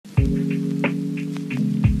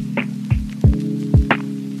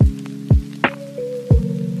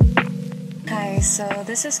So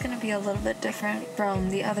this is going to be a little bit different from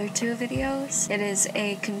the other two videos. It is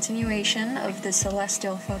a continuation of the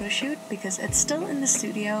Celestial photo shoot because it's still in the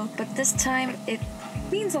studio, but this time it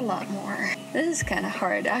means a lot more. This is kind of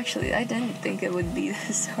hard, actually. I didn't think it would be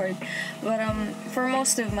this hard, but for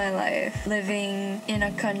most of my life, living in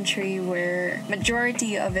a country where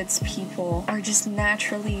majority of its people are just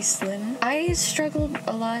naturally slim, I struggled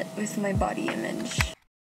a lot with my body image.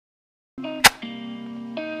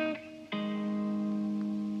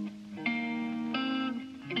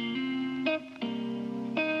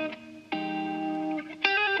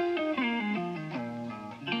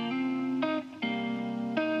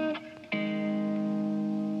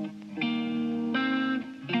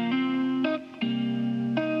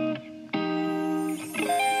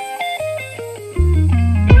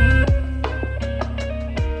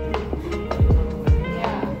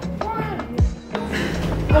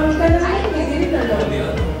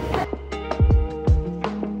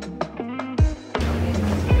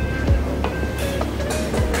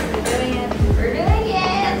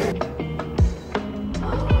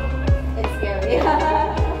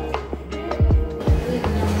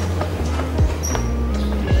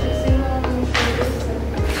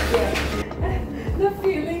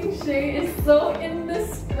 So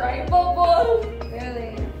indescribable.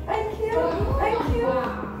 Really? Thank you. Thank you.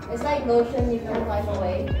 Wow. It's like lotion you can wipe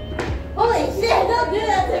away. Holy shit! Don't do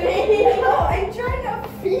that to me. No, I'm trying to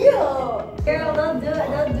feel. Girl, don't do it.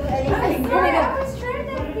 Don't do anything. I'm sorry. I was trying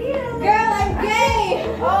to feel. Girl, I'm gay.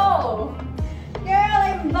 Oh. Girl,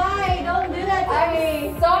 I'm bi. Don't do that to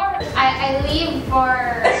me. Sorry. I leave for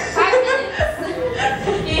 5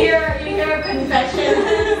 minutes. You hear a confession.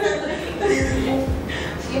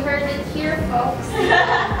 You heard it here, folks.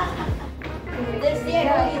 This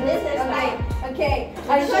is okay. Okay.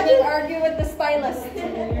 I shouldn't argue with the stylist. This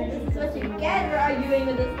is what you get for arguing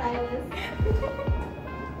with the stylist.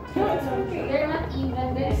 No, it's okay. They're not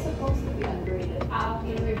even. They're supposed to be ungraded.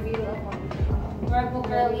 After reveal of Rebel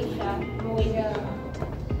Alicia.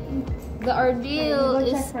 The ordeal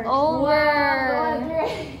is over.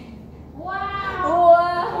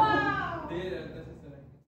 Wow.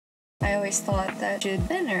 I always thought that I should be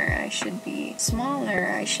thinner, I should be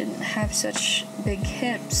smaller, I shouldn't have such big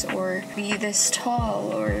hips or be this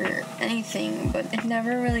tall or anything, but it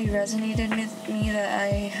never really resonated with me that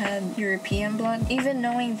I had European blood. Even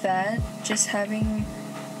knowing that, just having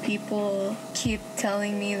people keep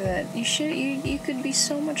telling me that you could be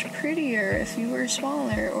so much prettier if you were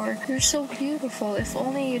smaller, or you're so beautiful if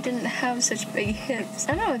only you didn't have such big hips.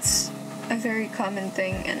 I know it's a very common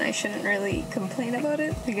thing and I shouldn't really complain about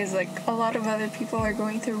it because like a lot of other people are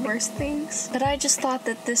going through worse things, but I just thought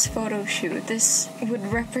that this photo shoot, this would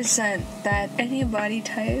represent that any body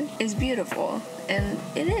type is beautiful, and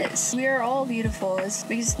it is. We are all beautiful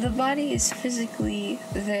because the body is physically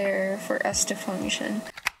there for us to function.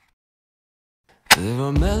 There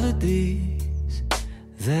are melodies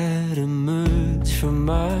that emerge from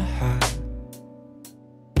my heart,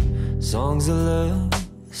 songs of love,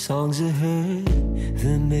 songs of hurt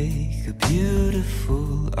that make a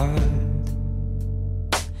beautiful art.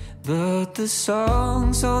 But the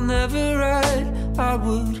songs I'll never write, I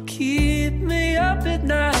would keep me up at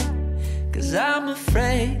night, 'cause I'm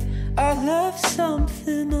afraid I'll left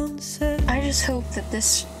something unsaid. I just hope that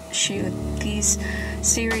this shoot, these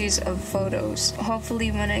series of photos, hopefully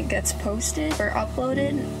when it gets posted or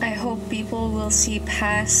uploaded, I hope people will see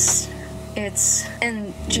past it's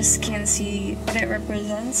and just can see what it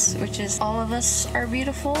represents, which is all of us are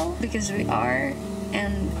beautiful because we are,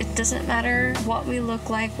 and it doesn't matter what we look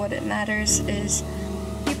like. What it matters is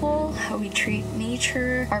people, how we treat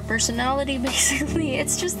nature, our personality. Basically,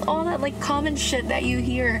 it's just all that like common shit that you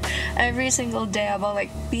hear every single day about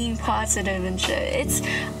like being positive and shit. It's,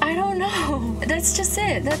 I don't know, that's just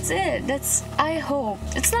it. That's I hope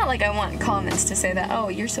it's not like I want comments to say that, oh,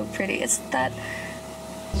 you're so pretty. It's that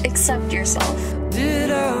accept yourself. Did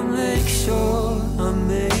I make sure I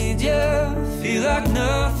made you feel like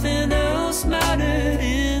nothing else mattered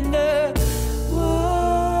in the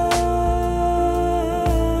world?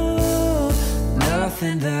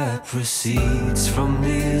 Nothing that proceeds from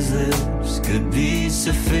these lips could be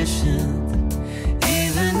sufficient,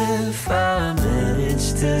 even if I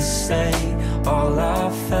managed to say all I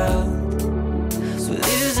felt. So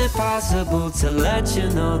is it possible to let you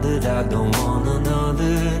know that I don't want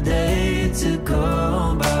another day to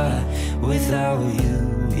go by without you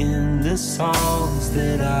in the songs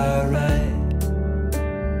that I write?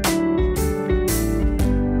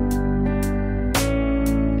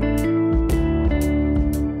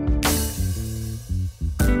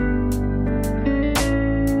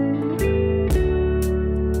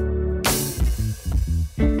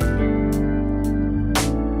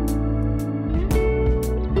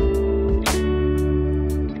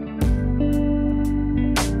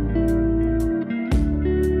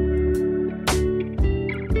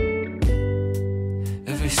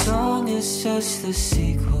 just a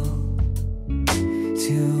sequel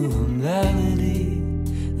to a melody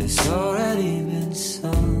that's already been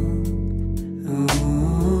sung. Ooh.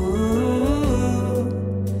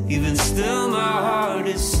 Even still, my heart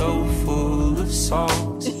is so full of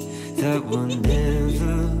songs that will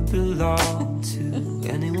never belong to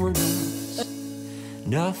anyone else.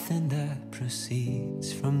 Nothing that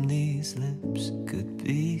proceeds from these lips could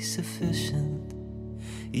be sufficient,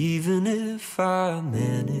 even if I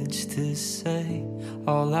managed to say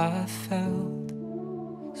all I felt.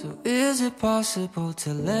 So is it possible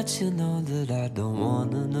to let you know that I don't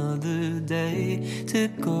want another day to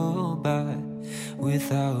go by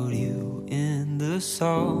without you in the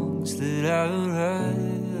songs that I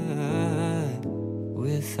write?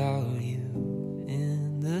 Without you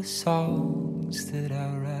in the songs that I